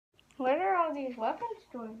What are all these weapons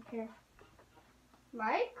doing here?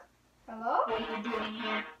 Mike? Hello? What are you doing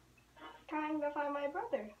here? Trying to find my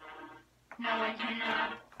brother. No, I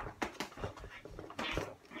cannot.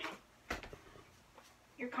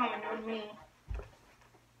 You're coming with me.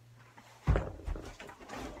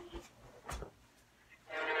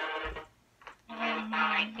 Oh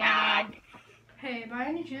my God. Hey, by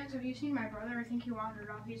any chance, have you seen my brother? I think he wandered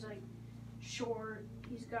off. He's like short.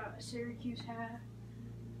 He's got a Syracuse hat.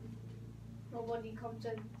 Nobody comes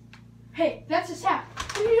in. Hey, that's his hat.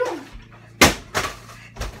 What are you doing?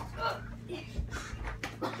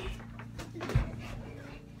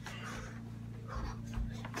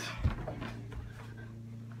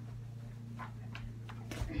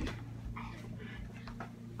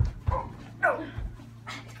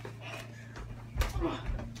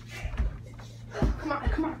 Come on,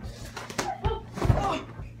 come on.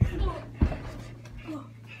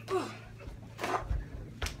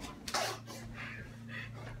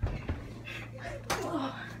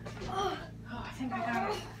 I think I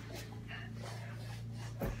got it.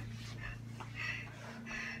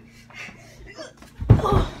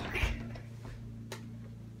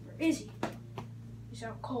 Where is he? He's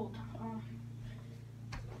out cold.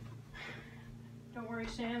 Don't worry,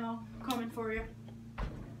 Sam. I'll come in for you.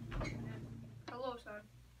 Hello, son.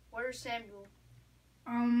 Where's Samuel?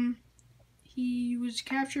 He was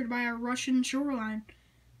captured by a Russian shoreline.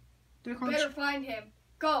 They're called. Better find him.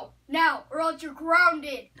 Go, now, or else you're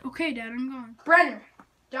grounded. Okay, Dad, I'm going. Brenner!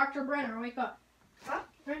 Dr. Brenner, wake up. Huh?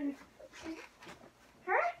 Brenner.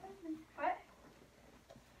 Huh? What?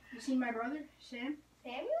 You seen my brother, Sam?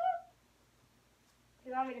 Samuel?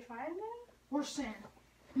 You want me to find him? Where's Sam?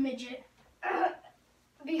 Midget.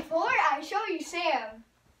 Before I show you Sam,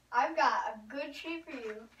 I've got a good treat for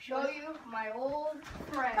you. Show you my old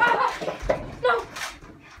friend. No!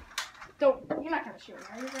 Don't. You're not going to shoot me,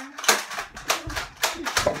 are you, Brenner?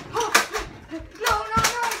 No!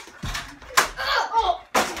 Oh!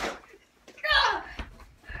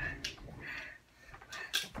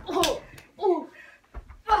 Oh! Oh!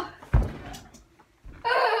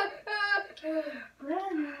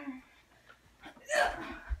 Brenner.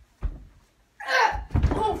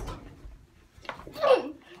 Oh!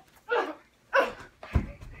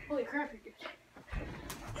 Holy crap, you're good.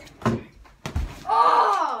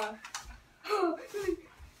 Oh!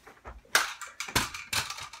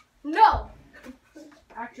 No!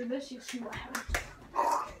 After this, you'll see what happens.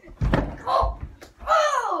 Oh!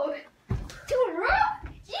 Oh! Doing rough?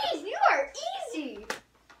 Jeez, you are easy.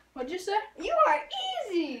 What'd you say? You are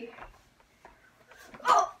easy.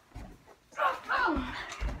 Oh!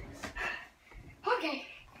 Okay.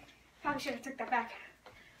 Probably should have took that back.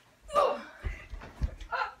 Oh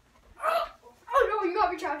no, you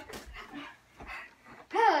got me trapped.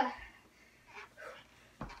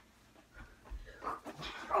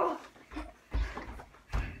 Oh.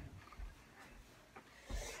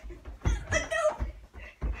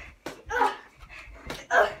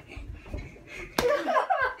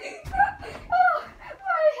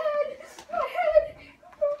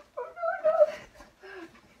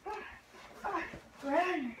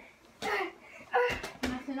 Brenner.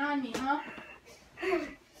 Nothing on me, huh?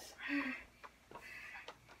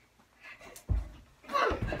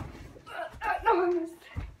 No, I missed.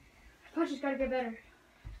 Punches gotta get better.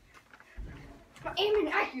 My aim and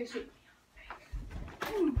accuracy.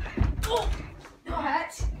 Oh,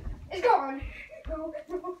 that is gone. No.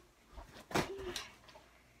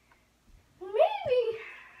 Maybe.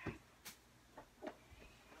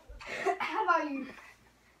 How about you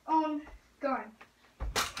own gun?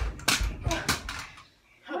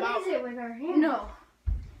 What is it with our hand? No.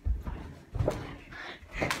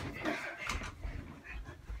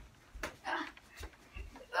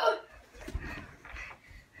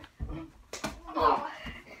 Oh,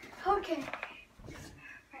 okay.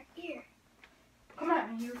 Right here. Come at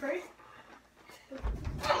me, you afraid?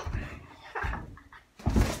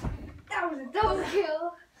 That was a double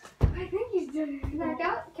kill. I think he's doing knocked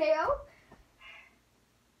out. KO.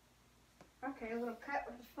 Okay, a little cut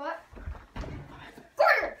with his foot.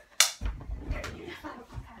 Corner!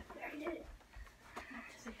 There he did it.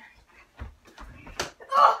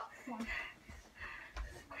 Oh!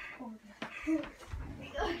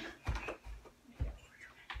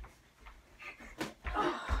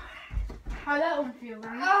 How'd that one feel,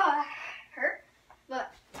 Brenner? Hurt?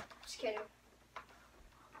 But, just kidding.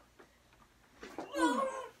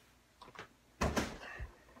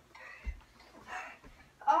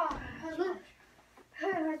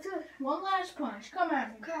 That's it. One last punch. Come at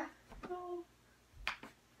me. Okay.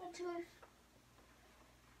 That's it.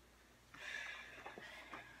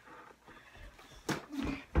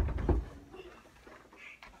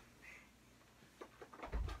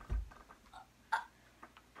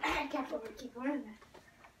 Keep going.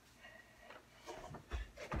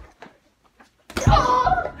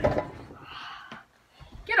 Oh!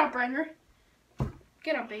 Get up, Brenner.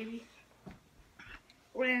 Get up, baby.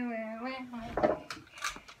 How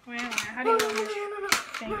do you load this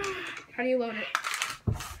thing? How do you load it?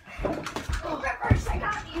 Oh, Rippers, I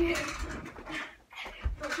got you.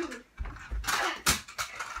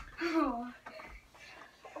 Oh,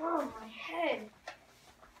 oh my head.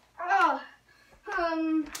 Oh,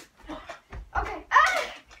 okay.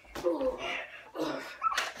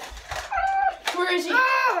 Where is he?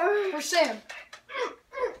 Where's Sam?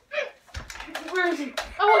 Where is he?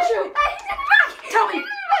 Oh, shoot! Tell me!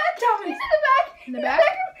 Tell me! He's in the back! In the back?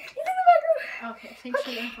 He's in the back room! Okay, thanks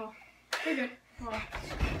for the info. You're good. Well,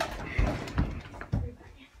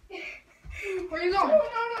 where are you going? No.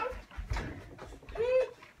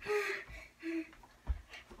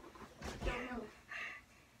 Don't move.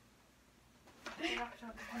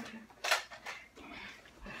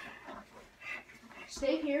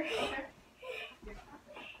 Stay here. Okay.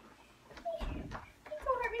 Please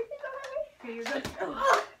don't hurt me. Please don't hurt me. Okay, you're good.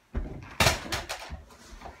 Oh.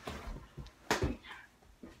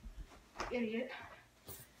 Idiot.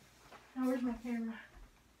 Now where's my camera?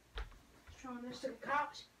 Showing this to the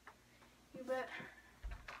cops. You bet.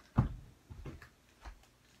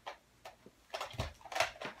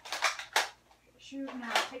 Shoot,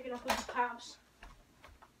 now take it up with the cops.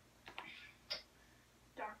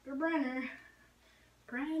 Dr. Brenner.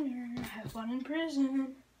 Brenner, have fun in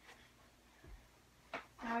prison.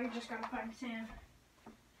 Now you just gotta find Sam.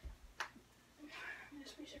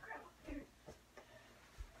 This piece of crap up here.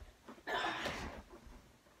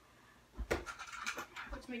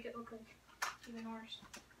 Let's make it look like even worse.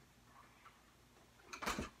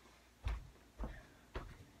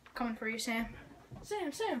 Coming for you, Sam.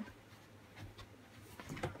 Sam! Sam!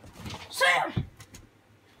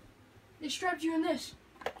 They strapped you in this.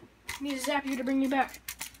 I need to zap you to bring you back.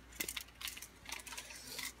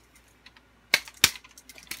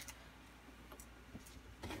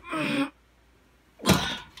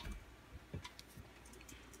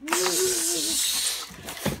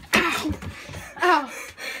 Ow!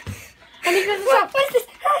 I need to get this up. What is this?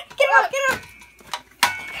 Get up!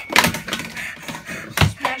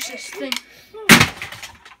 Smash this thing.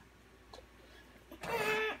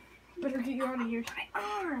 Better get you out of here. My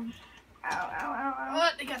arm. Ow.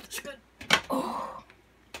 What? They got this good. Oh.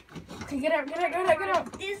 Okay, get out.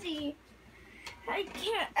 Dizzy. I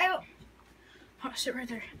can't. Ow. Oh, sit right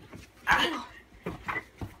there. Ow.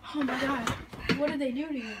 Oh my god. What did they do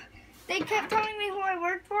to you? They kept telling me who I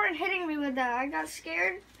worked for and hitting me with that. I got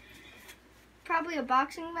scared. Probably a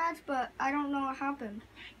boxing match, but I don't know what happened.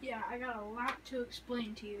 Yeah, I got a lot to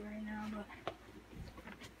explain to you right now, but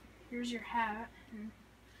here's your hat. And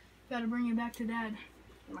gotta bring you back to Dad.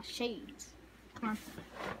 My shades. Come on.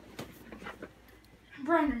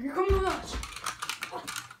 Brenner, you're coming with us.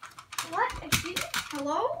 What? Excuse me?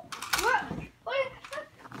 Hello? What?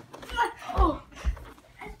 Oh.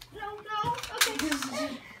 No. Okay. This is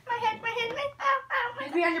it. My head. Ow.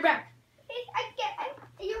 Hands behind your back.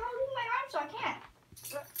 You're holding my arm, so I can't.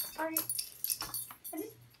 Are you?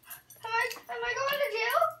 Am I going to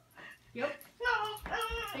jail? Yep. No.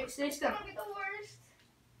 Hey, stay still. That'll be the worst.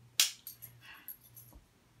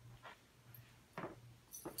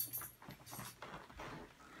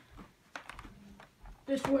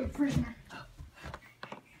 This way, prisoner.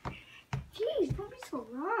 Jeez, don't be so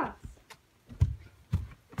rough.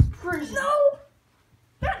 Prison. No!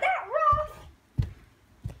 Not that rough!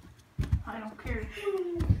 I don't care.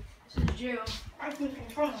 This is jail. I can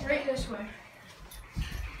control it. Right this way.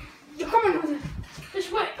 You're coming with it.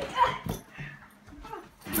 This way.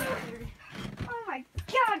 Oh my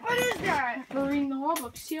god, what is that? We're reading the law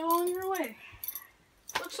book. See you on your way.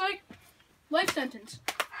 Looks like life sentence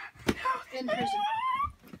in prison.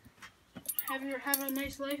 Have a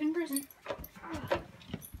nice life in prison.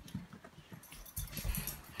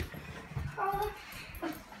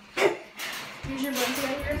 Here's your blanket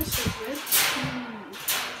that you're gonna sleep with.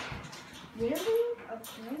 Really? A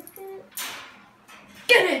blanket?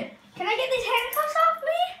 Get in! Can I get these handcuffs off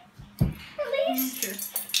me? At least? Sure.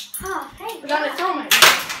 Oh, thank We gotta God. throw my.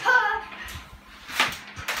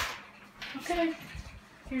 Okay.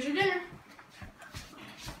 Here's your dinner.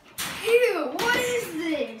 Ew, what is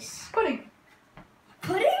this? Pudding.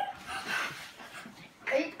 Pudding?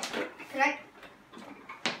 Wait, can I?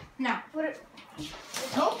 No. What?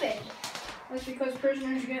 It's open. That's because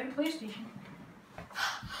prisoners get in the police station.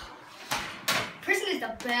 Prison is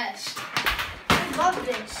the best. I love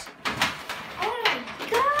this. Oh my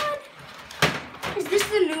god. Is this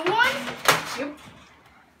the new one? Yep.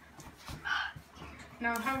 Now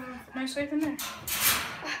Now have a nice life in there.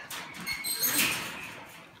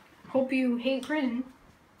 Hope you hate prison.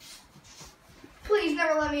 Please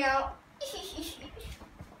never let me out.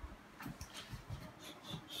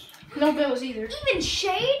 No bills either. Even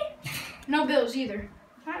shade? No bills either.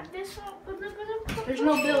 Not this one. There's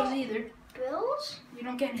no bills either. Bills? You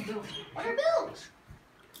don't get any bills. What are bills?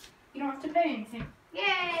 You don't have to pay anything.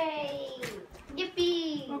 Yay!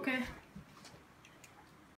 Yippee! Okay.